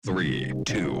3,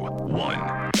 2,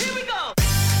 1. Here we go!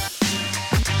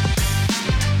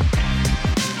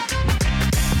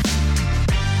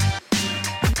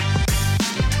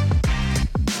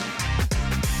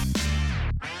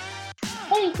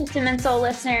 Hey, System and Soul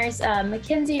listeners.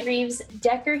 Mackenzie Reeves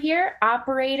Decker here,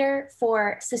 operator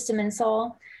for System and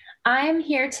Soul. I'm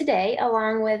here today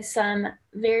along with some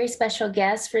very special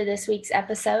guests for this week's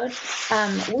episode.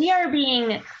 We are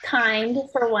being kind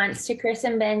for once to Chris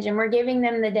and Benj, and we're giving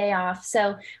them the day off.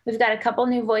 So we've got a couple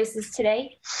new voices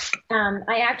today.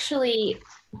 I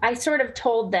sort of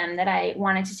told them that I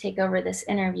wanted to take over this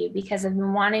interview because I've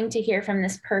been wanting to hear from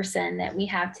this person that we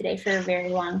have today for a very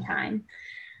long time.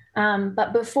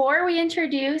 But before we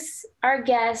introduce our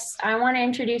guests, I want to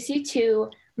introduce you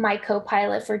to my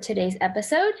co-pilot for today's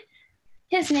episode.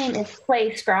 His name is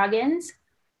Clay Scroggins.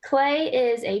 Clay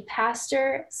is a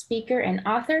pastor, speaker, and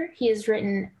author. He has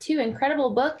written 2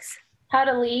 incredible books, How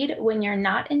to Lead When You're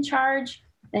Not in Charge,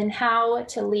 and How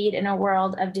to Lead in a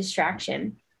World of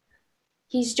Distraction.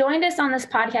 He's joined us on this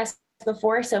podcast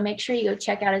before, so make sure you go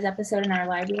check out his episode in our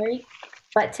library.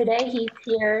 But today he's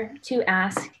here to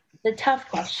ask the tough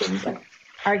questions of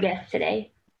our guest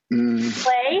today.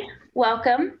 Clay,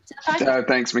 welcome to the podcast.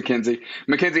 Thanks, Mackenzie.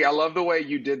 Mackenzie, I love the way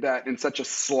you did that in such a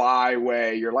sly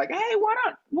way. You're like, hey, why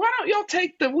don't y'all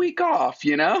take the week off,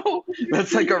 you know?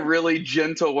 That's like a really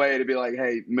gentle way to be like,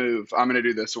 hey, move. I'm going to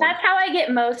do this one. That's how I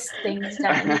get most things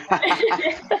done.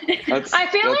 I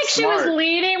feel like she was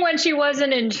leading when she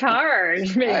wasn't in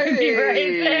charge. Maybe Hey,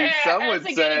 right there. some That's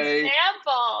would a say. good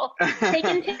example.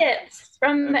 Taking tips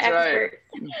from the That's expert.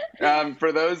 Right.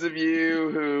 For those of you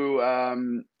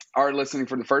who are listening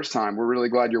for the first time, we're really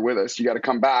glad you're with us. You got to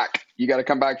come back. You got to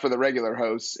come back for the regular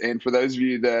hosts. And for those of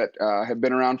you that have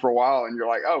been around for a while and you're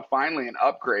like, oh, finally an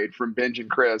upgrade from Benj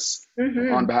and Chris,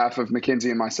 on behalf of Mackenzie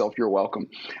and myself, you're welcome.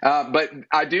 But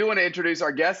I do want to introduce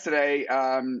our guest today.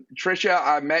 Tricia,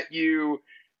 I met you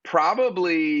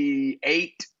probably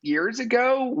 8 years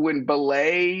ago when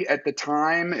Belay, at the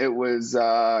time, it was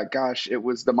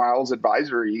the Miles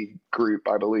Advisory Group,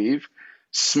 I believe.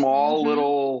 Small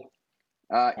little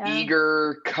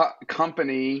eager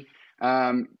company.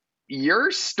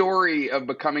 Your story of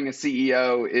becoming a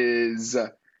CEO is,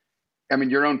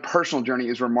 your own personal journey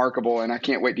is remarkable, and I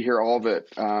can't wait to hear all of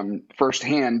it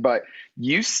firsthand. But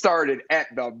you started at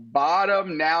the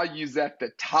bottom, now you're at the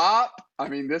top.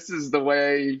 This is the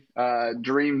way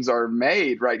dreams are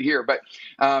made right here. But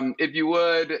if you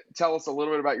would tell us a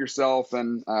little bit about yourself,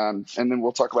 and then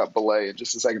we'll talk about Belay in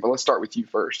just a second. But let's start with you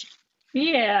first.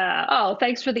 Yeah. Oh,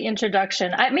 thanks for the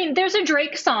introduction. There's a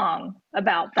Drake song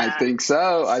about that. I think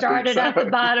so. Started at the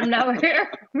bottom. Now we're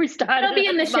here. We started. It'll be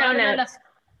in the show notes.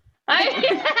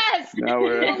 Yes. Now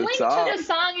we're at the link top. to the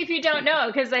song if you don't know,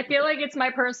 because I feel like it's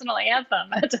my personal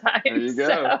anthem at times. There you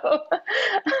go.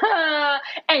 So,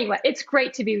 anyway, it's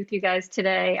great to be with you guys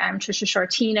today. I'm Tricia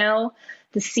Sciortino,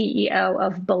 the CEO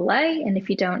of Belay. And if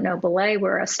you don't know Belay,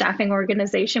 we're a staffing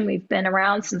organization. We've been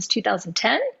around since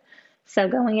 2010. So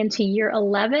going into year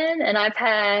 11, and I've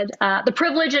had the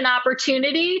privilege and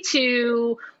opportunity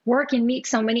to work and meet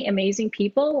so many amazing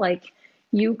people like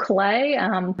you, Clay.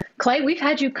 Clay, we've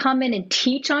had you come in and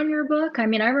teach on your book. I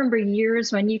remember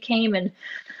years when you came and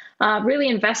really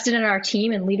invested in our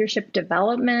team and leadership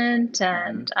development.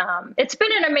 And it's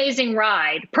been an amazing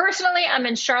ride. Personally, I'm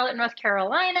in Charlotte, North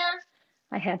Carolina.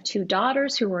 I have 2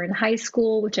 daughters who are in high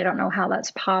school, which I don't know how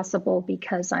that's possible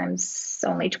because I'm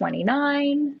only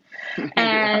 29.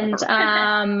 And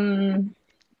I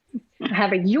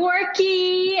have a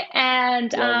Yorkie.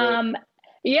 And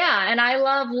and I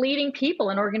love leading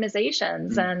people in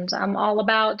organizations. And I'm all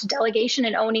about delegation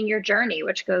and owning your journey,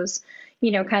 which goes,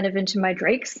 kind of into my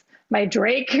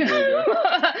Drake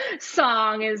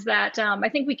song is that I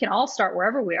think we can all start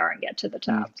wherever we are and get to the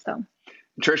top. So.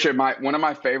 Tricia, one of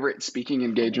my favorite speaking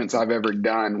engagements I've ever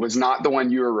done was not the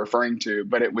one you were referring to,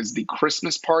 but it was the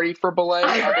Christmas party for Belay,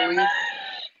 I believe.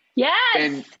 Yes.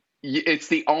 And it's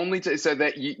the only so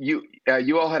that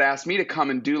you all had asked me to come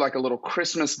and do like a little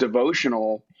Christmas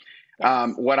devotional.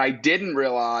 Yes. What I didn't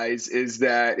realize is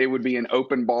that it would be an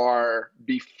open bar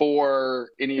before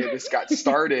any of this got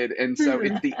started. And so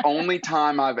it's the only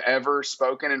time I've ever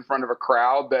spoken in front of a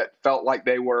crowd that felt like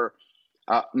they were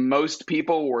most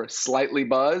people were slightly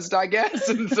buzzed, I guess.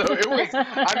 And so it was,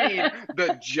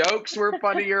 the jokes were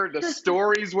funnier. The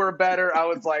stories were better. I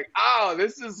was like, oh,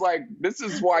 this is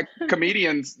why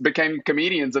comedians became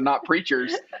comedians and not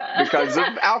preachers, because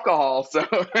of alcohol. So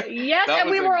yes.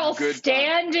 And we were all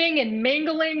standing and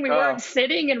mingling. We weren't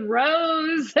sitting in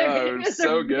rows. It was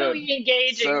so really good.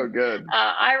 engaging. So good.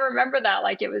 I remember that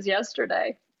like it was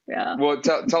yesterday. Yeah. Well,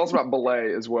 tell us about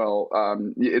Belay as well.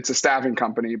 It's a staffing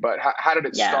company, but how did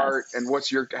it start, Yes. and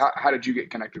how did you get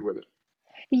connected with it?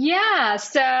 Yeah,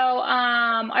 so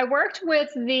I worked with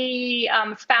the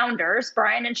founders,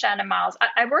 Brian and Shannon Miles.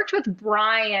 I worked with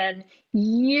Brian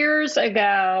years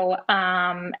ago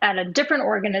at a different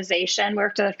organization,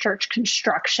 worked at a church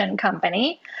construction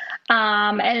company.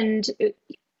 And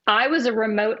I was a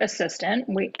remote assistant,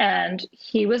 and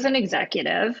he was an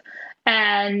executive.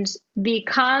 And the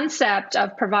concept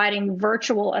of providing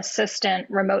virtual assistant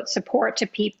remote support to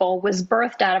people was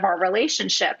birthed out of our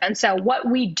relationship. And so what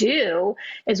we do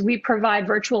is we provide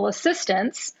virtual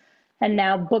assistants and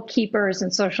now bookkeepers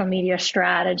and social media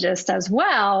strategists as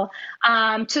well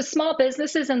to small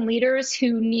businesses and leaders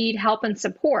who need help and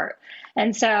support.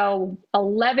 And so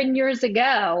 11 years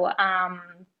ago,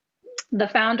 the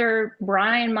founder,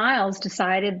 Brian Miles,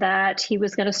 decided that he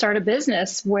was going to start a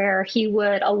business where he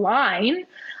would align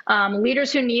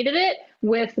leaders who needed it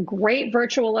with great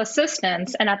virtual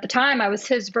assistants. And at the time, I was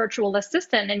his virtual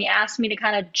assistant, and he asked me to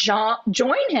kind of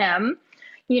join him,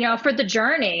 for the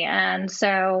journey. And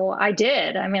so I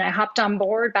did. I mean, I hopped on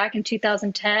board back in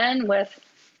 2010 with,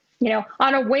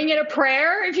 on a wing and a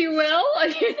prayer, if you will,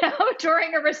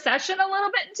 during a recession a little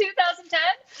bit in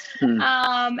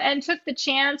 2010, and took the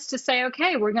chance to say,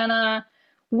 okay,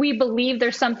 we believe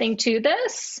there's something to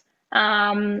this.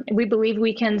 We believe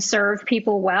we can serve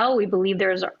people well. We believe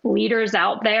there's leaders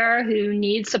out there who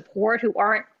need support, who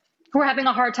are having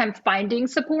a hard time finding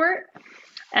support.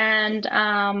 And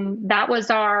that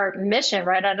was our mission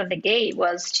right out of the gate,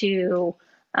 was to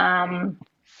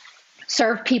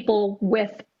serve people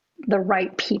with the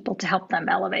right people to help them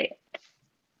elevate.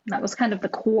 And that was kind of the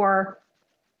core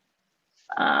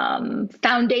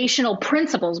foundational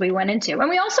principles we went into. And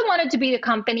we also wanted to be a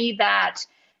company that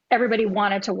everybody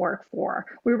wanted to work for.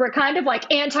 We were kind of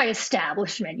like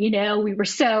anti-establishment, we were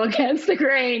so against the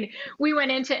grain. We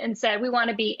went into it and said, we want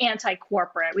to be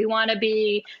anti-corporate. We want to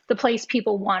be the place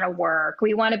people want to work.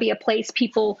 We want to be a place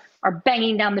people are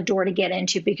banging down the door to get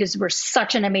into because we're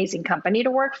such an amazing company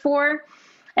to work for.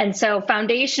 And so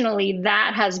foundationally,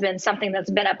 that has been something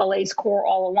that's been at Belay's core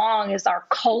all along, is our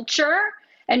culture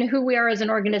and who we are as an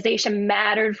organization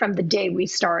mattered from the day we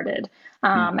started.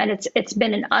 And it's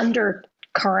been an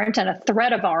undercurrent and a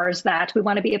thread of ours that we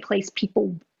want to be a place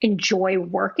people enjoy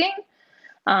working.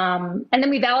 And then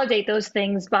we validate those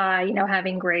things by,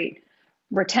 having great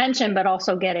retention, but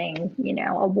also getting,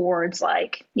 awards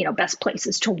like, best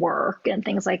places to work and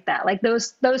things like that. Like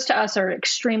those to us are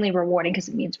extremely rewarding because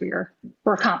it means we're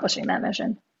accomplishing that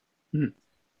mission.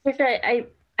 Trisha,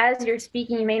 as you're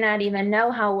speaking, you may not even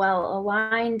know how well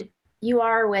aligned you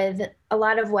are with a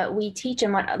lot of what we teach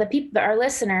and what the people, our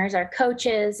listeners, our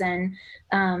coaches, and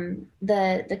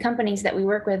the companies that we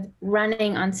work with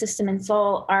running on System and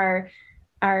Soul are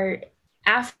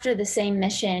after the same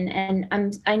mission.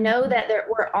 And I know that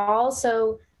we're all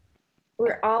so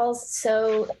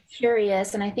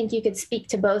curious, and I think you could speak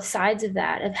to both sides of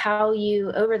that, of how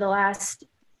you, over the last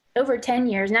over 10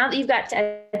 years, now that you've got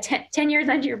 10 years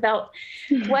under your belt,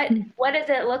 what does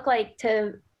it look like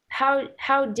to,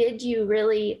 how did you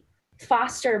really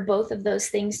foster both of those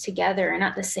things together and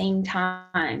at the same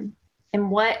time? And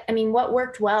what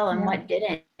worked well and what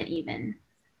didn't even?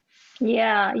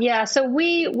 Yeah. So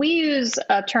we use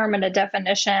a term and a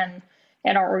definition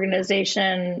in our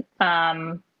organization.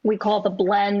 We call the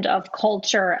blend of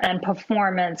culture and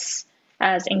performance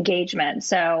as engagement.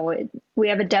 So we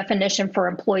have a definition for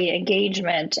employee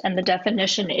engagement, and the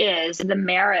definition is the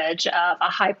marriage of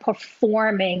a high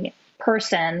performing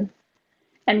person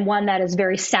and one that is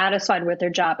very satisfied with their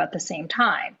job at the same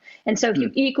time. And so if you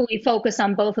equally focus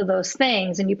on both of those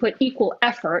things and you put equal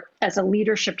effort as a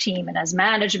leadership team and as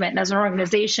management and as an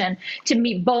organization to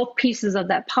meet both pieces of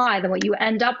that pie, then what you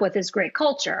end up with is great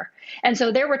culture. And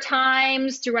so there were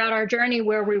times throughout our journey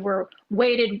where we were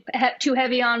weighted too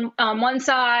heavy on one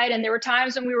side, and there were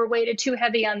times when we were weighted too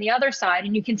heavy on the other side.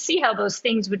 And you can see how those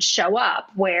things would show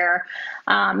up, where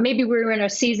maybe we were in a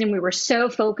season we were so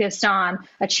focused on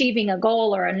achieving a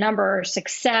goal or a number or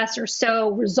success, or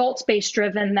so results-based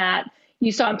driven that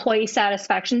you saw employee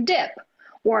satisfaction dip.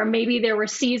 Or maybe there were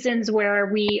seasons where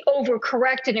we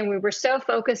overcorrected and we were so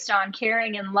focused on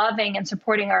caring and loving and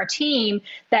supporting our team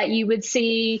that you would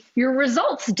see your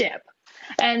results dip.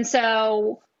 And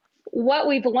so what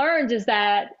we've learned is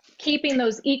that keeping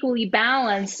those equally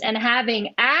balanced and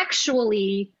having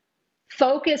actually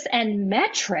focus and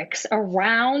metrics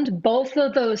around both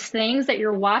of those things that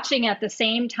you're watching at the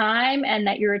same time and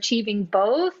that you're achieving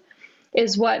both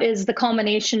is what is the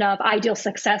culmination of ideal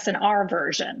success in our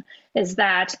version, is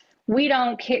that we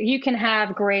don't care. You can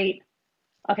have great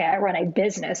okay, I run a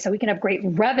business, so we can have great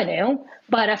revenue.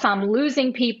 But if I'm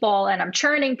losing people and I'm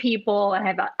churning people and I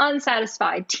have an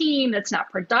unsatisfied team that's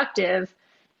not productive,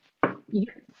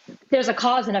 there's a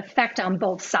cause and effect on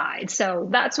both sides. So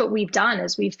that's what we've done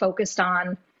is we've focused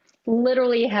on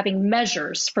literally having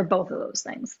measures for both of those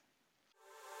things.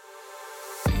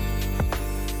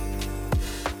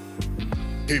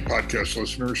 Hey, podcast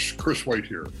listeners, Chris White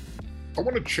here. I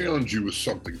want to challenge you with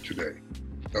something today.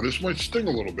 Now, this might sting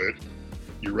a little bit.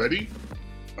 You ready?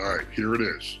 All right, here it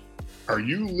is. Are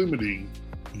you limiting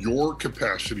your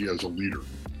capacity as a leader?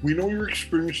 We know you're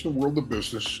experienced in the world of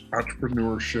business,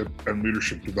 entrepreneurship, and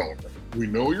leadership development. We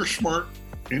know you're smart,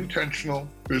 intentional,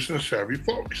 business-savvy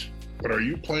folks. But are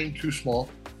you playing too small?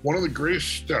 One of the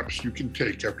greatest steps you can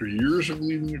take after years of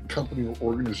leading a company or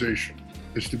organization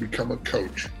is to become a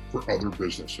coach for other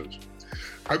businesses.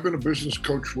 I've been a business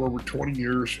coach for over 20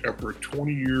 years after a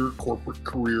 20-year corporate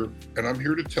career, and I'm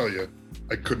here to tell you,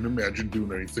 I couldn't imagine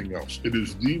doing anything else. It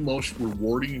is the most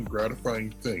rewarding and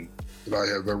gratifying thing that I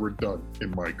have ever done in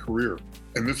my career.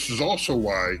 And this is also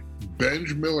why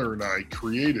Benj Miller and I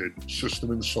created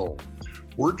System and Soul.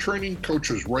 We're training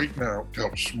coaches right now to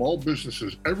help small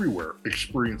businesses everywhere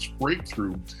experience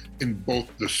breakthrough in both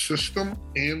the system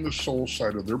and the soul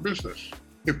side of their business.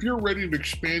 If you're ready to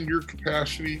expand your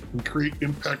capacity and create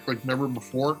impact like never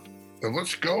before, then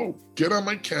let's go. Get on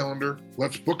my calendar,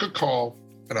 let's book a call,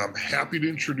 and I'm happy to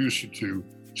introduce you to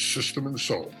System and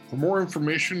Soul. For more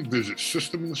information, visit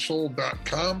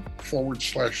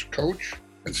systemandsoul.com/coach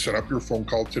and set up your phone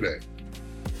call today.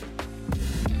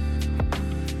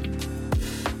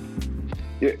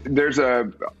 There's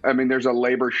a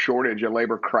labor shortage, a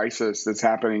labor crisis that's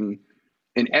happening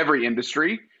in every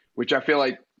industry, which I feel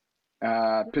like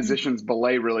positions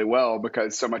Belay really well,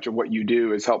 because so much of what you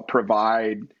do is help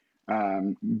provide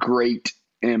great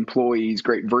employees,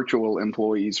 great virtual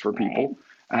employees for people.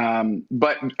 Right.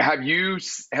 But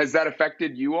has that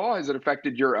affected you all? Has it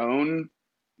affected your own?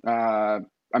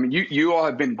 You all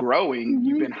have been growing. Mm-hmm.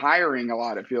 You've been hiring a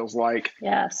lot, it feels like.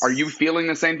 Yes. Are you feeling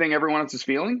the same thing everyone else is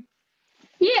feeling?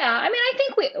 Yeah, I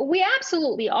think we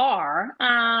absolutely are.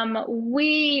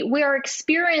 We are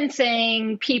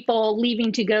experiencing people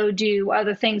leaving to go do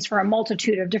other things for a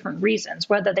multitude of different reasons,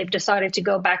 whether they've decided to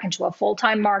go back into a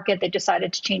full-time market, they've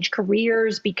decided to change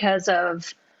careers because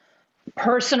of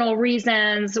personal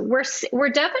reasons. We're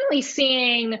definitely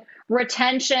seeing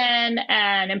retention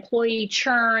and employee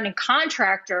churn and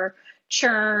contractor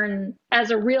churn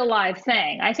as a real live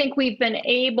thing. I think we've been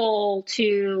able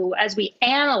to, as we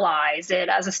analyze it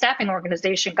as a staffing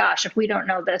organization, gosh, if we don't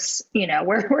know this,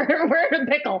 we're in a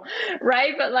pickle,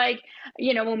 right? But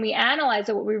when we analyze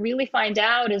it, what we really find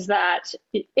out is that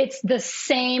it's the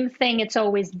same thing it's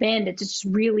always been. It's just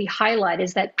really highlight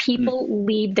is that people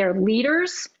leave their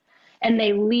leaders and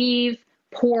they leave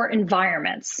poor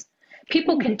environments.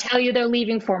 People can tell you they're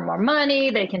leaving for more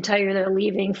money. They can tell you they're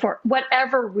leaving for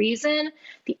whatever reason. At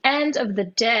the end of the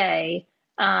day,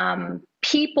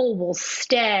 people will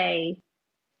stay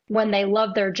when they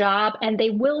love their job, and they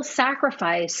will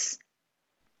sacrifice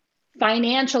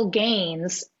financial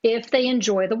gains if they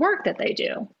enjoy the work that they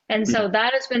do. And so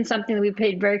that has been something that we've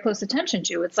paid very close attention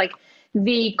to. It's like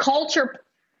the culture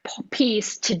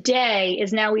piece today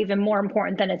is now even more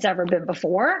important than it's ever been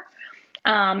before.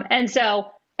 And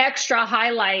so extra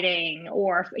highlighting,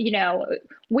 or,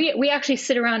 we actually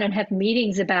sit around and have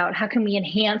meetings about how can we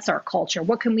enhance our culture?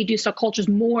 What can we do so culture is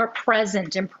more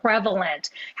present and prevalent?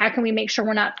 How can we make sure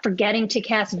we're not forgetting to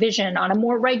cast vision on a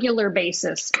more regular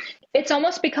basis? It's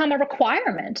almost become a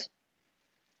requirement,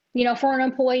 for an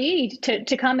employee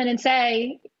to come in and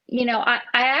say, I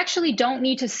actually don't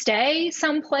need to stay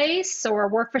someplace or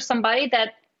work for somebody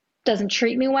that doesn't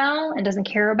treat me well and doesn't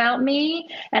care about me.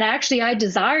 And actually, I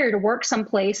desire to work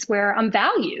someplace where I'm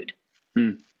valued.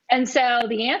 And so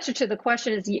the answer to the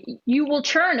question is you will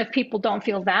churn if people don't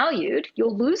feel valued.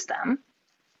 You'll lose them.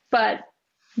 But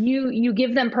you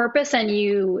give them purpose, and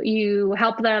you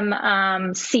help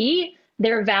them see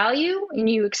their value, and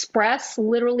you express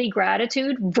literally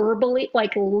gratitude, verbally,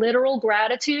 like literal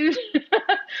gratitude.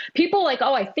 People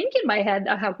I think in my head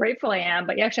how grateful I am,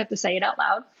 but you actually have to say it out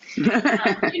loud.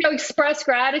 Express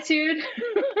gratitude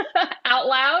out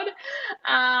loud,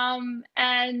 and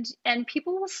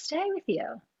people will stay with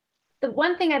you. The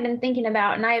one thing I've been thinking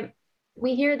about, and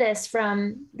we hear this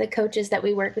from the coaches that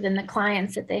we work with and the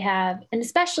clients that they have, and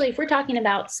especially if we're talking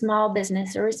about small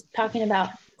business or we're talking about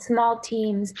small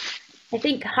teams, I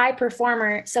think high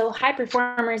performers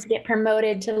get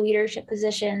promoted to leadership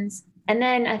positions. And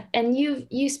then, and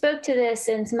you spoke to this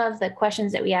in some of the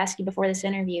questions that we asked you before this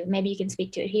interview. Maybe you can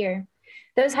speak to it here.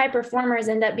 those high performers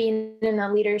end up being in the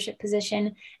leadership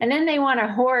position, and then they want to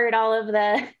hoard all of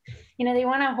the, they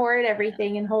want to hoard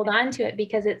everything and hold on to it,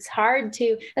 because it's hard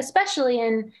to, especially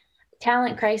in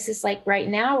talent crisis like right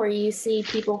now, where you see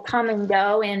people come and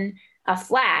go in a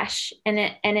flash, and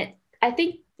I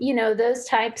think, those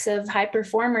types of high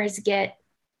performers get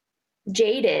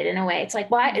jaded in a way. It's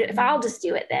like, well, if I'll just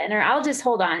do it then, or I'll just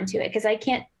hold on to it because I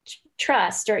can't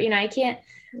trust, or, I can't,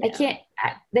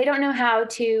 they don't know how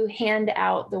to hand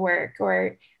out the work,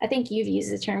 or I think you've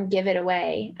used the term, give it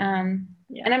away. And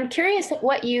I'm curious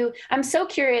I'm so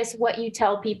curious what you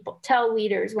tell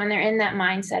leaders when they're in that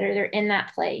mindset, or they're in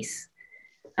that place,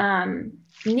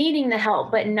 needing the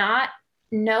help, but not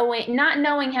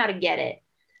knowing how to get it.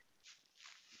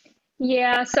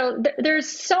 Yeah, so there's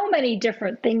so many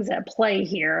different things at play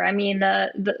here. I mean,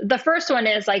 the first one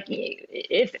is like,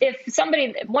 if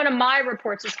one of my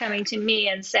reports is coming to me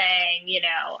and saying,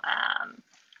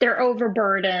 they're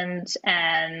overburdened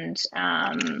and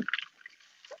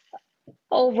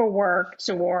overworked,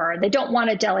 or they don't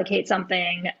want to delegate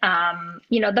something,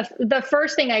 the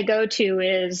first thing I go to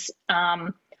is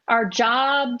our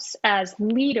jobs as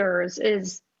leaders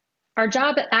our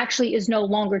job actually is no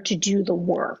longer to do the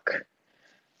work.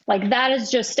 Like that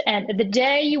is just, and the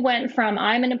day you went from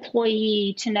I'm an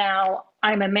employee to now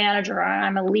I'm a manager, or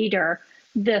I'm a leader,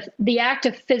 the act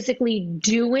of physically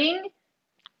doing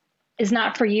is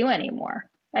not for you anymore.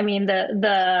 I mean,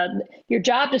 your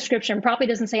job description probably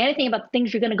doesn't say anything about the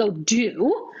things you're going to go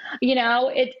do.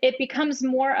 It becomes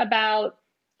more about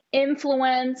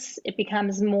influence. It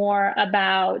becomes more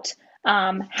about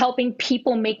helping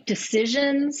people make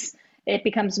decisions. It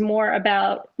becomes more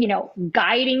about,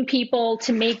 guiding people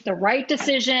to make the right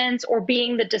decisions, or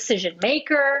being the decision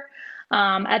maker.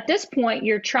 At this point,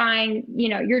 you're trying,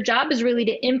 your job is really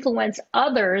to influence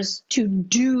others to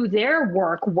do their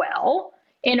work well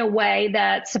in a way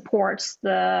that supports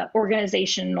the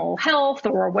organizational health,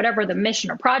 or whatever the mission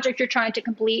or project you're trying to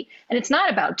complete. And it's not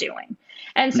about doing.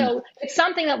 And so it's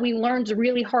something that we learned the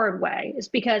really hard way, is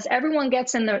because everyone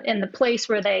gets in the place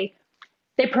where they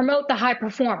promote the high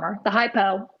performer, the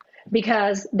hypo,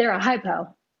 because they're a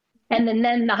hypo. And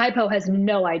then the hypo has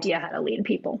no idea how to lead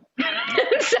people.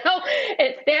 So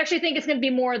they actually think it's going to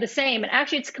be more of the same. And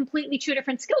actually, it's completely two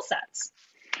different skill sets.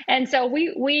 And so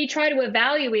we try to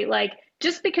evaluate, like,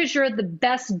 just because you're the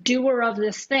best doer of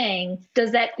this thing,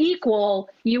 does that equal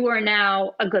you are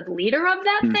now a good leader of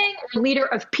that thing, or leader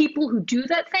of people who do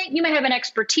that thing? You may have an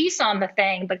expertise on the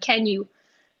thing, but can you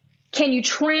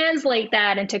translate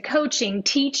that into coaching,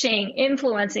 teaching,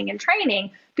 influencing, and training?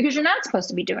 Because you're not supposed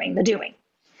to be doing the doing.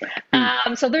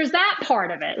 So there's that part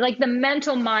of it, like the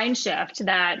mental mind shift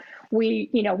that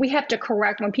we have to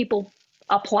correct when people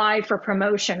apply for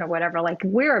promotion or whatever. Like,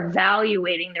 we're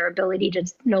evaluating their ability to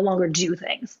no longer do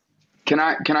things. Can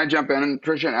I jump in,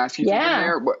 Tricia, and ask you something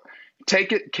there?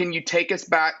 Can you take us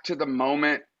back to the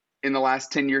moment in the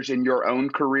last 10 years in your own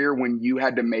career when you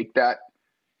had to make that?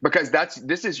 Because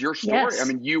this is your story. Yes. I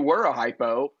mean, you were a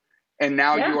hypo, and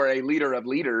now you are a leader of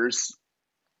leaders.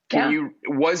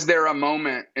 Was there a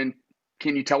moment, and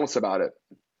can you tell us about it?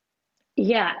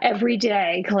 Yeah, every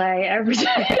day, Clay, every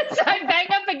day. So I bang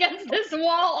up against this wall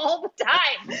all the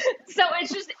time. So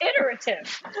it's just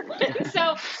iterative.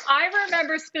 So I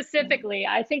remember specifically,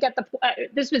 I think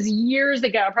this was years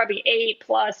ago, probably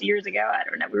 8+ years ago. I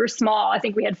don't know. We were small. I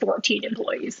think we had 14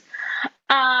 employees.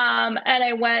 And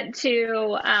I went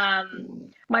to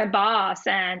my boss,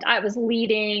 and I was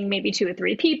leading maybe 2 or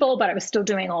 3 people, but I was still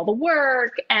doing all the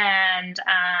work. And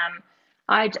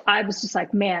I was just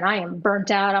like, man, I am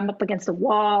burnt out. I'm up against the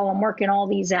wall. I'm working all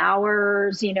these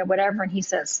hours, whatever. And he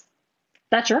says,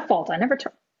 that's your fault. I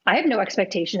have no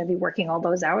expectation of you working all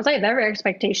those hours. I have every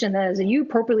expectation that you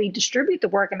appropriately distribute the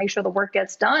work and make sure the work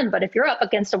gets done. But if you're up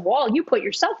against a wall, you put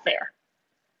yourself there.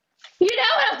 And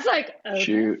I was like, okay.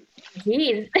 Shoot.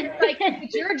 Geez. Like,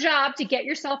 it's your job to get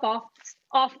yourself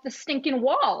off the stinking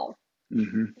wall.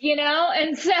 Mm-hmm.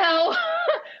 And so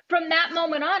from that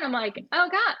moment on, I'm like, oh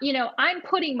God, I'm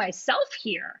putting myself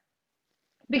here,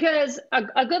 because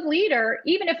a good leader,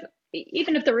 even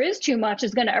if there is too much,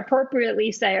 is going to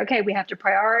appropriately say, okay, we have to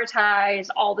prioritize.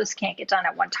 All this can't get done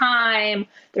at one time.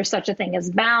 There's such a thing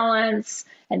as balance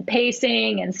and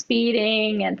pacing and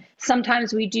speeding. And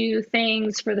sometimes we do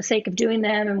things for the sake of doing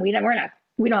them, and we don't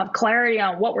have clarity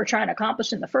on what we're trying to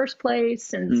accomplish in the first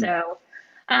place. And so,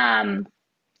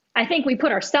 I think we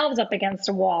put ourselves up against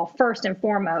a wall first and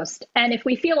foremost. And if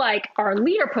we feel like our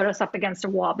leader put us up against a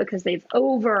wall because they've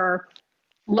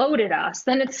overloaded us,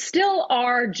 then it's still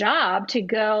our job to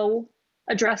go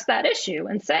address that issue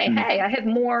and say, hey, I have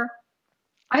more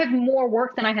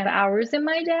work than I have hours in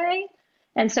my day.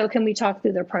 And so can we talk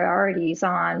through the priorities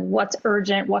on what's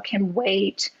urgent, what can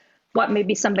wait, what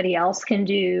maybe somebody else can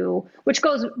do, which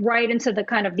goes right into the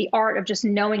kind of the art of just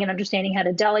knowing and understanding how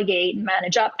to delegate and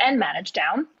manage up and manage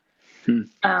down.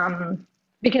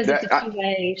 Because it's a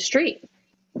two-way street.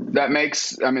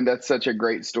 That's such a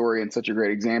great story and such a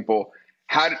great example.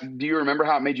 How do you remember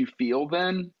how it made you feel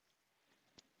then?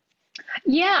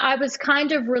 Yeah, I was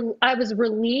kind of, I was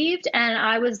relieved, and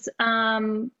I was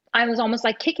almost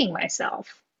like kicking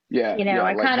myself. Yeah.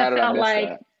 I kind of felt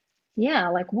like,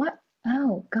 like what?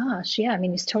 Oh gosh. Yeah. I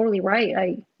mean, he's totally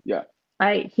right.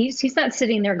 He's not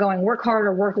sitting there going, work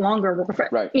harder, work longer,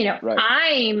 right.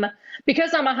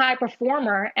 Because I'm a high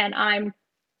performer and I'm,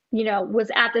 was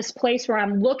at this place where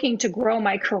I'm looking to grow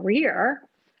my career.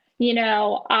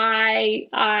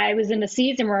 I was in a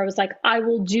season where I was like, I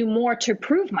will do more to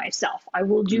prove myself. I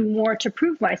will do more to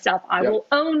prove myself. I will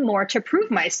own more to prove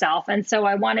myself. And so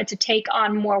I wanted to take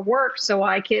on more work so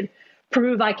I could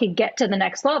prove I could get to the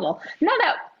next level. Now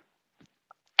that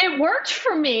it worked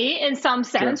for me in some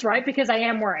sense, right? Because I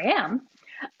am where I am.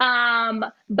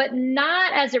 But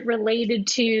not as it related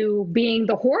to being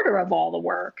the hoarder of all the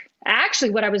work. Actually,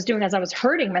 what I was doing is I was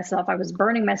hurting myself. I was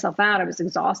burning myself out. I was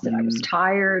exhausted. I was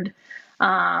tired.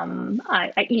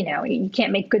 You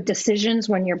can't make good decisions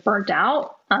when you're burnt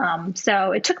out.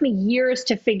 So it took me years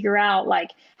to figure out, like,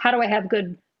 how do I have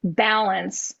good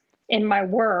balance in my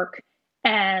work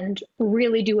and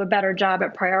really do a better job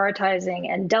at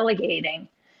prioritizing and delegating.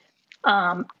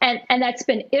 And that's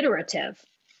been iterative.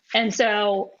 And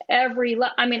so I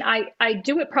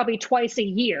do it probably twice a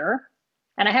year.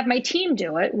 And I have my team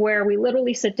do it, where we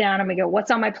literally sit down and we go, what's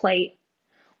on my plate?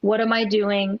 What am I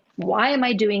doing? Why am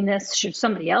I doing this? Should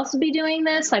somebody else be doing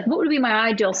this? Like, what would be my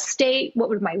ideal state? What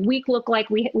would my week look like?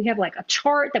 We have like a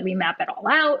chart that we map it all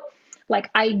out.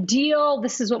 Like, ideal,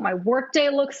 this is what my workday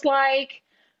looks like.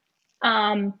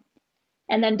 And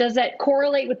then does that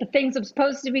correlate with the things I'm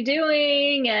supposed to be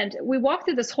doing? And we walk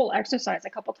through this whole exercise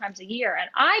a couple times a year. And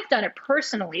I've done it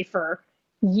personally for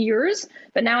years,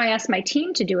 but now I ask my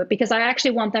team to do it because I actually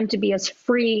want them to be as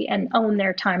free and own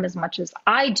their time as much as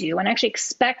I do, and actually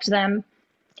expect them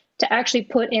to actually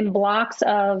put in blocks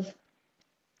of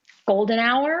golden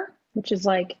hour, which is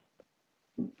like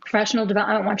professional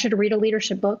development. I want you to read a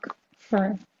leadership book for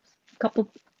a couple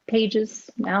pages,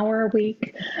 an hour a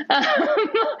week.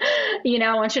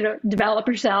 I want you to develop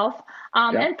yourself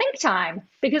and think time,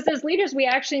 because as leaders, we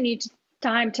actually need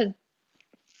time to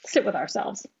sit with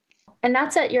ourselves. And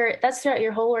that's throughout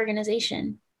your whole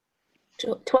organization,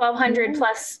 1,200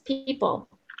 plus people.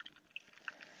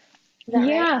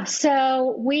 Yeah. Right?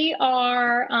 So we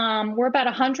are, we're about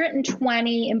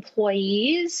 120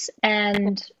 employees,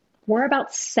 and we're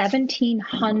about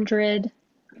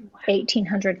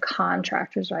 1,800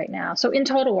 contractors right now. So in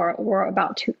total, we're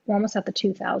about we're almost at the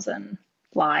 2,000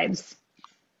 lives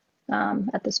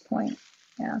at this point.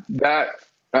 Yeah. That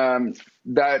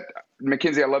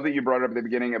Mackenzie, I love that you brought it up at the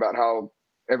beginning about how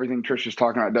everything Trish is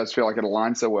talking about does feel like it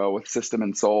aligns so well with system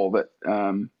and soul, that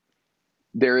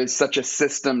there is such a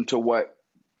system to what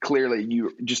clearly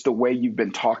just the way you've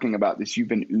been talking about this, you've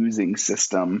been oozing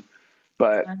system.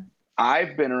 But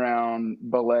I've been around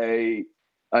Belay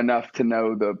enough to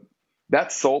know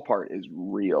that soul part is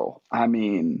real. I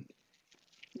mean,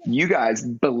 you guys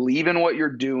believe in what you're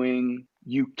doing.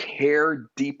 You care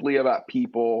deeply about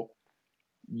people.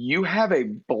 You have a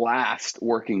blast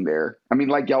working there. I mean,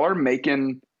 like, y'all are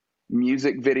making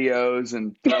music videos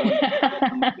and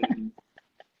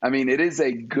I mean, it is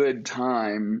a good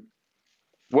time.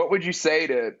 What would you say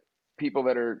to people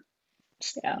that are,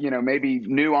 maybe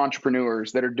new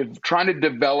entrepreneurs that are trying to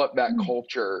develop that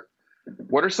culture?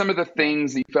 What are some of the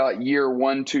things that you felt like year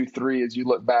 1, 2, 3, as you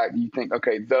look back, you think,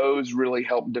 okay, those really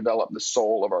helped develop the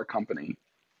soul of our company?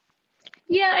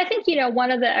 Yeah, I think, one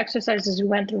of the exercises we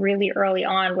went through really early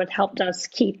on, what helped us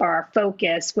keep our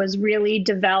focus, was really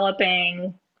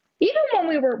developing, even when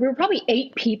we were probably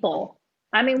 8 people.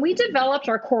 I mean, we developed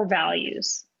our core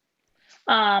values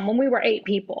when we were 8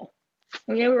 people.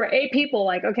 We were 8 people,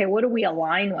 like, okay, what do we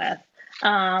align with?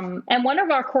 And one of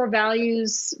our core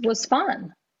values was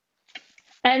fun.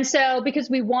 And so, because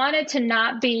we wanted to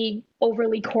not be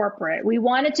overly corporate, we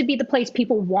wanted to be the place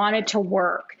people wanted to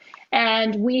work.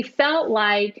 And we felt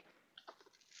like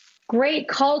great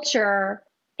culture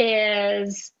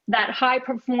is that high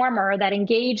performer, that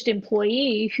engaged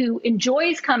employee who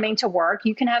enjoys coming to work.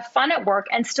 You can have fun at work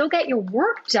and still get your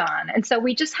work done. And so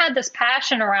we just had this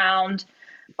passion around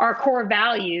our core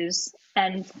values,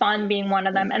 and fun being one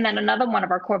of them. And then another one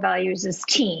of our core values is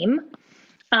team.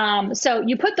 So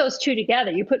you put those two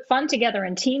together, you put fun together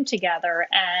and team together,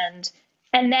 and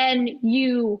then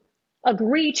you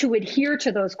agree to adhere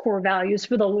to those core values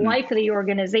for the life of the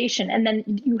organization. And then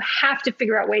you have to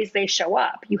figure out ways they show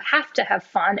up. You have to have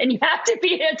fun and you have to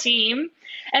be a team.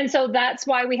 And so that's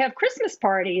why we have Christmas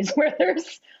parties where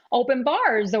there's open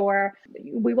bars, or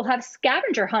we will have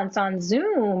scavenger hunts on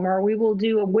Zoom, or we will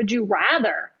do a would you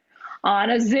rather on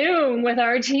a Zoom with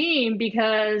our team,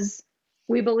 because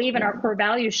we believe in our core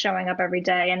values showing up every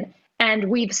day. And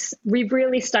we've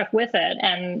really stuck with it.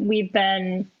 And we've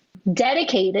been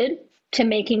dedicated to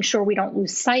making sure we don't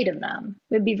lose sight of them.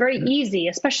 It would be very easy,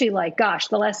 especially like, gosh,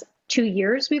 the last 2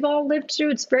 years we've all lived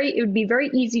through, it would be very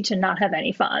easy to not have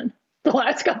any fun the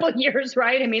last couple of years,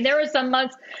 right? I mean, there were some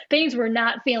months things were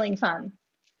not feeling fun.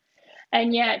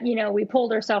 And yet, we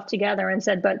pulled ourselves together and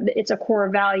said, but it's a core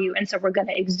value. And so we're going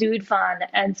to exude fun.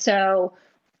 And so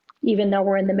even though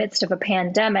we're in the midst of a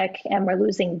pandemic and we're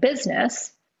losing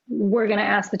business, we're going to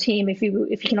ask the team, if you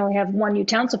can only have one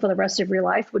utensil for the rest of your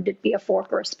life, would it be a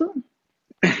fork or a spoon?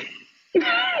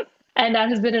 And that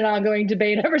has been an ongoing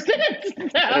debate ever since.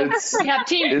 So we have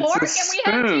team fork and we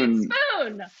have team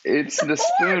spoon. It's the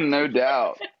spoon, no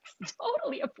doubt. It's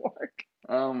totally a fork.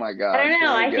 Oh my God. I don't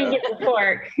know. I think it's a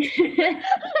fork.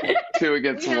 2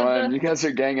 against 1. You guys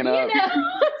are ganging up.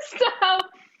 So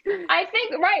I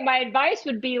think, right, my advice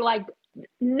would be like,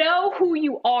 know who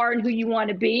you are and who you want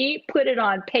to be, put it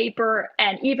on paper.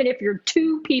 And even if you're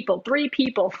 2 people, 3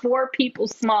 people, 4 people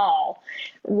small,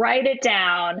 write it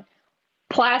down,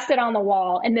 plaster it on the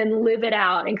wall, and then live it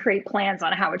out and create plans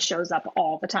on how it shows up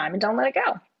all the time, and don't let it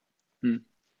go.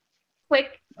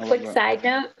 Quick side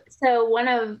note.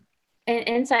 So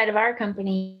inside of our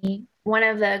company, one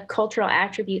of the cultural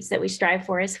attributes that we strive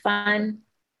for is fun.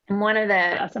 And one of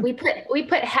the, awesome. we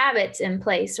put habits in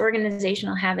place,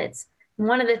 organizational habits. And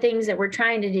one of the things that we're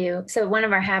trying to do, so one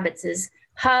of our habits is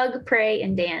hug, pray,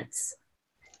 and dance,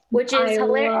 which is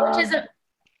hilarious,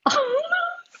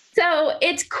 so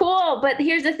it's cool. But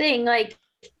here's the thing, like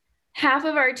half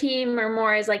of our team or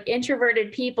more is like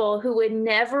introverted people who would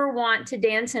never want to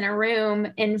dance in a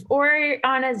room or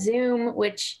on a Zoom,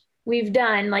 which we've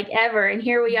done like ever. And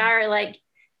here we are, like,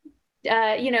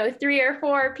 3 or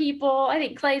 4 people. I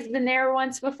think Clay's been there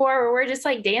once before, where we're just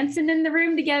like dancing in the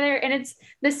room together. And it's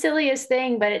the silliest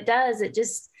thing, but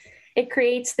it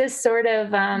creates this sort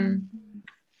of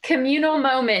communal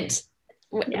moment.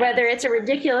 Yes. Whether it's a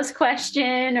ridiculous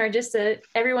question or just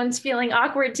everyone's feeling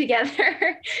awkward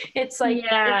together. It's like,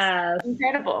 It's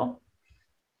incredible.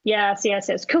 Yes.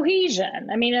 Cohesion.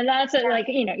 I mean, and that's like,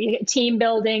 you get team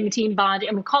building, team bonding,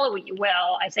 and call it what you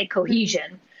will. I say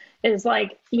cohesion is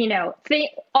like,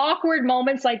 awkward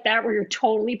moments like that where you're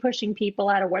totally pushing people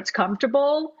out of what's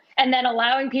comfortable, and then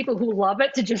allowing people who love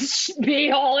it to just be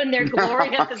all in their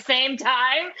glory at the same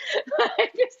time.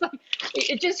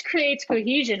 It just creates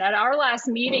cohesion. At our last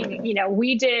meeting,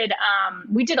 we did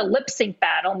a lip sync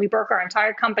battle, and we broke our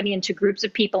entire company into groups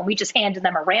of people, and we just handed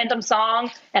them a random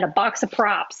song and a box of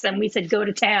props, and we said, go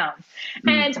to town.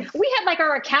 And we had like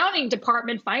our accounting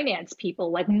department finance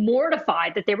people like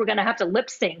mortified that they were going to have to lip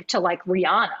sync to like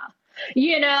Rihanna.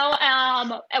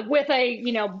 With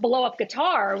a, blow up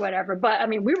guitar or whatever. But I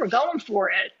mean, we were going for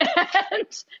it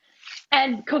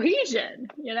and cohesion,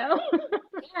 Yeah.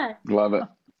 Love it.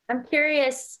 I'm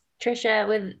curious, Trisha,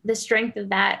 with the strength of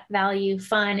that value,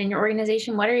 fun in your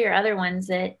organization, what are your other ones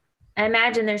that I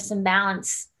imagine there's some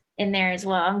balance in there as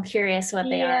well? I'm curious what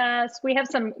they are. Yes, we have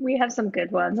some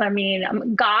good ones. I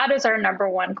mean, God is our number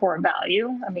one core value.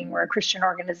 I mean, we're a Christian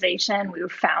organization. We were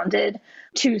founded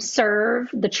to serve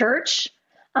the church.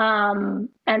 And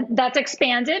that's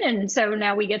expanded. And so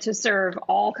now we get to serve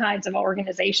all kinds of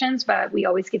organizations, but we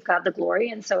always give God the glory.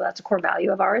 And so that's a core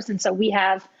value of ours. And so we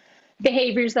have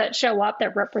behaviors that show up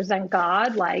that represent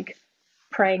God, like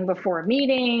praying before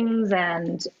meetings.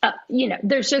 And,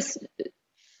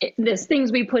 there's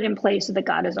things we put in place so that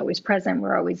God is always present.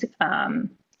 We're always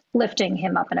lifting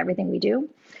him up in everything we do.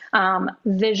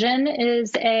 Vision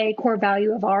is a core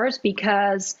value of ours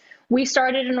because we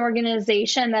started an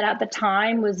organization that at the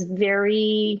time was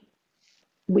very,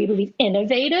 we believe,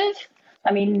 innovative.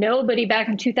 I mean, nobody back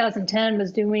in 2010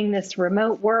 was doing this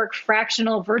remote work,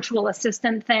 fractional virtual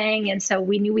assistant thing. And so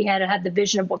we knew we had to have the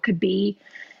vision of what could be,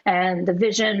 and the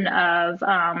vision of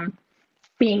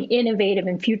being innovative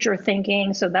and future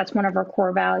thinking. So that's one of our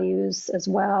core values as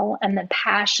well. And then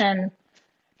passion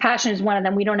is one of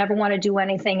them. We don't ever want to do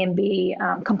anything and be,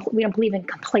 we don't believe in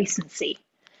complacency.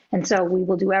 And so we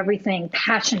will do everything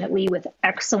passionately with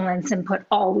excellence and put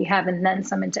all we have and then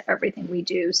some into everything we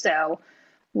do. So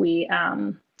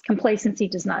complacency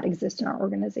does not exist in our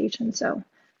organization. So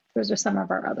those are some of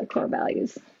our other core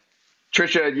values.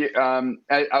 Trisha,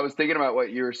 I was thinking about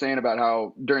what you were saying about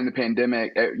how during the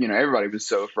pandemic, everybody was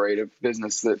so afraid of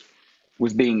business that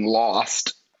was being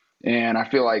lost. And I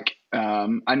feel like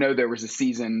I know there was a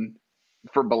season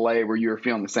for Belay where you were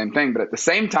feeling the same thing, but at the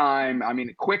same time, I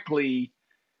mean, quickly,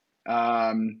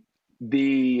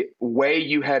 the way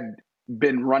you had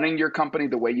been running your company,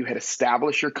 the way you had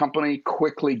established your company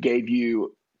quickly gave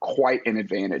you quite an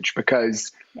advantage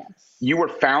because you were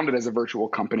founded as a virtual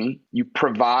company. You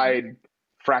provide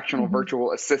fractional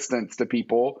virtual assistants to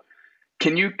people.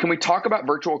 Can we talk about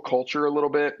virtual culture a little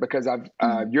bit? Because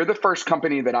you're the first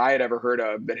company that I had ever heard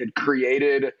of that had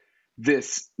created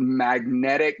this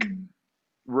magnetic,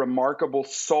 remarkable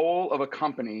soul of a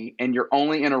company, and you're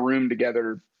only in a room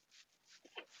together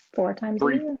four times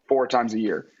a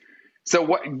year. So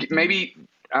what? Maybe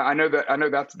I know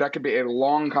that could be a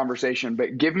long conversation,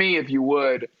 but give me, if you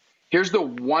would, here's the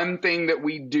one thing that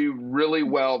we do really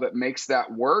well that makes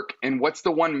that work, and what's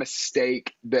the one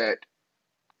mistake that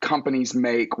companies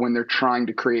make when they're trying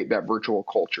to create that virtual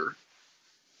culture?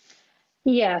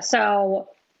 Yeah, so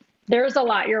there's a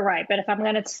lot, you're right. But if I'm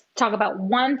going to talk about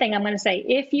one thing, I'm going to say,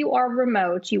 if you are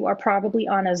remote, you are probably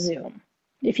on a Zoom.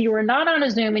 If you are not on a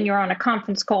Zoom and you're on a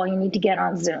conference call, you need to get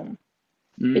on Zoom.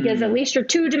 Because at least you're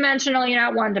two-dimensional, you're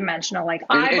not one-dimensional. Like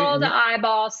eyeball to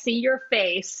eyeball, see your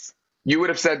face. You would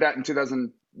have said that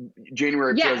in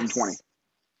January of 2020.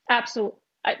 Absolutely.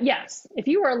 Yes. If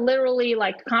you are literally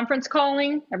like conference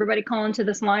calling, everybody call into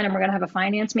this line and we're going to have a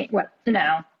finance meeting. What?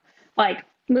 No. Like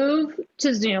move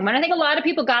to Zoom. And I think a lot of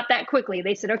people got that quickly.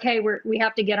 They said, okay, we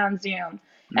have to get on Zoom.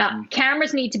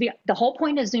 Cameras need to be, the whole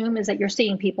point of Zoom is that you're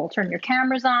seeing people. Turn your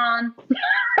cameras on.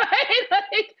 Right?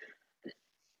 Like,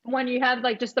 when you have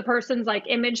like just the person's like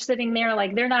image sitting there,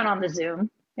 like they're not on the Zoom,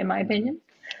 in my opinion.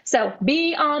 So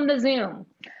be on the Zoom.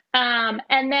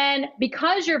 And then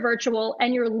because you're virtual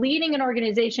and you're leading an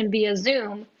organization via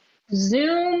Zoom,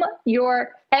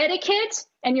 your etiquette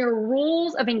and your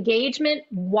rules of engagement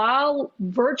while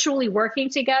virtually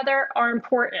working together are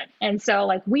important. And so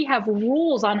like we have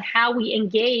rules on how we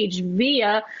engage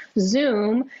via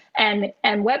Zoom and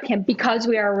webcam because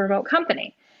we are a remote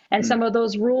company. And some of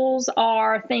those rules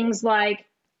are things like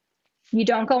you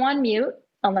don't go on mute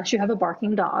unless you have a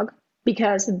barking dog,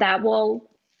 because that will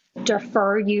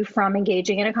defer you from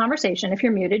engaging in a conversation. If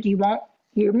you're muted,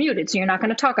 you're muted. So you're not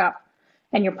going to talk up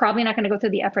and you're probably not going to go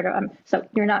through the effort of, so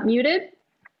you're not muted.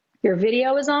 Your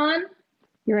video is on.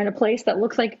 You're in a place that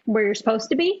looks like where you're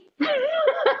supposed to be.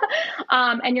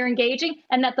 And you're engaging,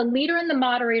 and that the leader and the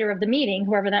moderator of the meeting,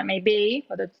 whoever that may be,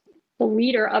 whether it's the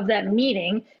leader of that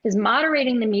meeting, is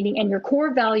moderating the meeting, and your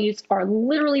core values are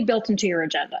literally built into your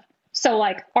agenda. So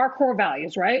like our core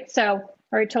values, right? So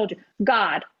I already told you,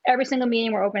 God, every single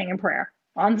meeting we're opening in prayer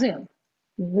on Zoom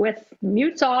with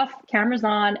mutes off, cameras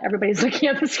on, everybody's looking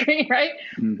at the screen, right?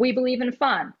 We believe in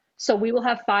fun. So we will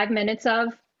have 5 minutes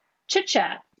of chit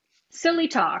chat, silly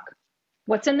talk.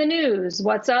 What's in the news?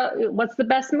 What's the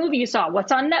best movie you saw?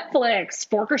 What's on Netflix?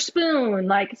 Fork or spoon?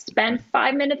 Like spend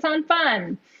 5 minutes on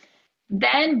fun.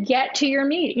 Then get to your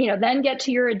meeting, then get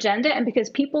to your agenda. And because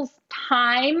people's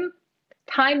time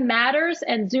matters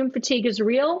and Zoom fatigue is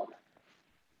real,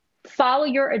 follow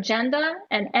your agenda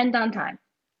and end on time.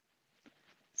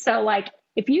 So like,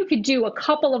 if you could do a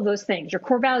couple of those things, your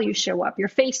core values show up, you're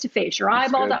face-to-face, you're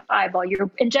eyeball to eyeball, you're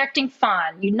injecting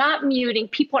fun, you're not muting,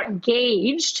 people are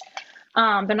engaged,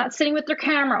 they're not sitting with their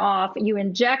camera off, you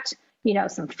inject,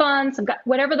 some fun,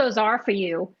 whatever those are for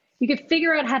you, you could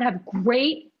figure out how to have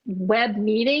great web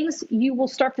meetings, you will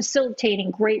start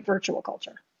facilitating great virtual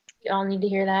culture. You all need to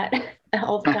hear that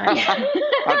all the time.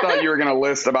 I thought you were going to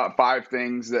list about 5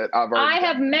 things that I've already I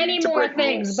have many more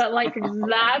things, but like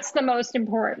that's the most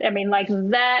important. I mean, like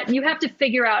that, you have to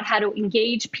figure out how to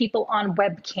engage people on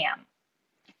webcam.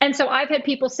 And so I've had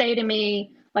people say to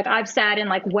me, like I've sat in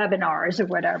like webinars or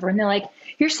whatever, and they're like,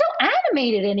 you're so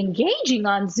animated and engaging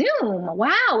on Zoom.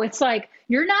 Wow. It's like,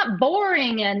 you're not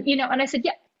boring. And, and I said,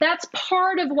 yeah, that's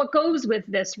part of what goes with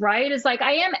this, right? Is like,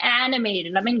 I am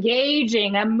animated, I'm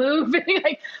engaging, I'm moving.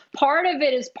 Like part of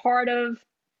it is part of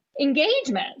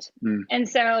engagement. And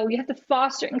so you have to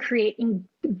foster and create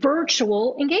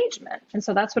virtual engagement. And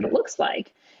so that's what it looks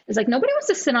like. It's like, nobody wants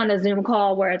to sit on a Zoom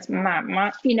call where it's,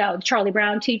 Charlie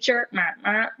Brown teacher,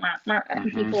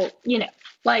 and people,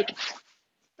 like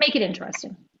make it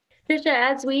interesting. Trisha,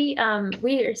 as we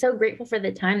are so grateful for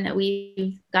the time that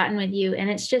we've gotten with you. And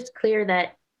it's just clear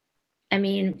that,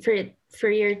 for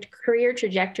your career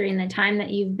trajectory and the time that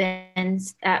you've been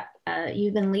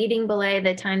leading Belay,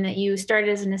 the time that you started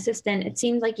as an assistant, it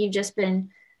seems like you've just been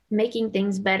making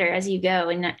things better as you go.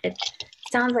 And it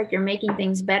sounds like you're making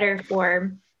things better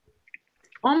for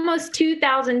almost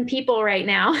 2,000 people right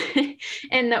now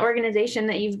in the organization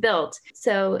that you've built.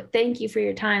 So thank you for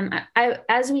your time.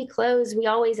 As we close, we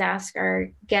always ask our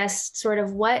guests sort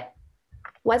of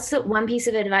what's the one piece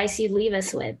of advice you'd leave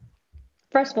us with?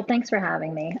 First of all, thanks for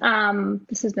having me.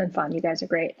 This has been fun. You guys are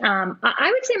great.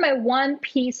 I would say my one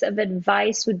piece of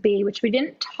advice would be, which we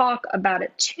didn't talk about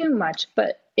it too much,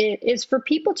 but it is for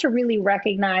people to really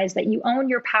recognize that you own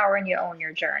your power and you own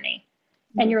your journey.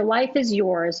 And your life is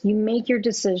yours. You make your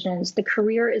decisions. The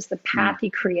career is the path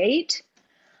you create.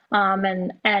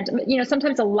 And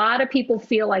sometimes a lot of people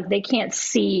feel like they can't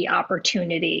see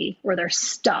opportunity, or they're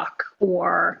stuck,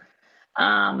 or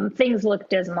things look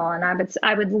dismal. And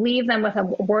I would leave them with a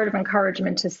word of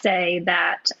encouragement to say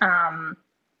that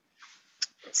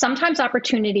sometimes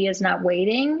opportunity is not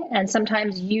waiting, and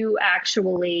sometimes you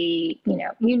actually,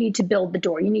 you need to build the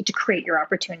door. You need to create your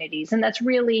opportunities, and that's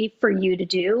really for you to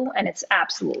do, and it's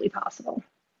absolutely possible.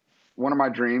 One of my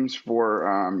dreams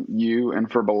for you and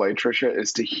for Belay, Trisha,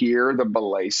 is to hear the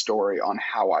Belay story on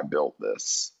how I built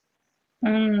this.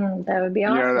 That would be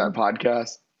awesome. You know that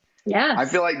podcast? Yes. I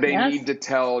feel like they need to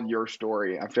tell your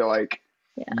story. I feel like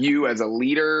you as a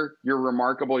leader, you're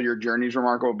remarkable, your journey's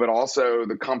remarkable, but also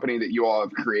the company that you all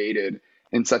have created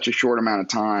in such a short amount of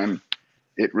time,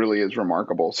 it really is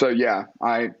remarkable. So yeah,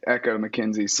 I echo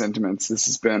Mackenzie's sentiments. This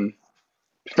has been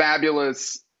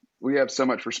fabulous. We have so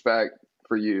much respect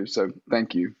for you. So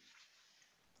thank you.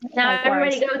 Now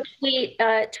everybody go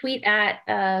tweet at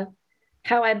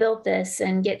How I Built This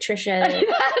and get Trisha.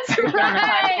 That's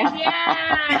right.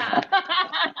 Yeah.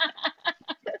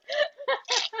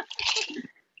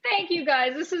 Thank you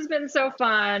guys. This has been so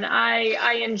fun.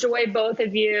 I enjoy both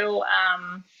of you.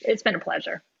 It's been a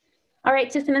pleasure. All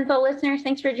right, System Info listeners,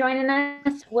 thanks for joining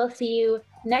us. We'll see you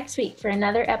next week for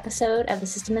another episode of the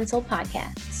System and Soul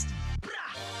podcast.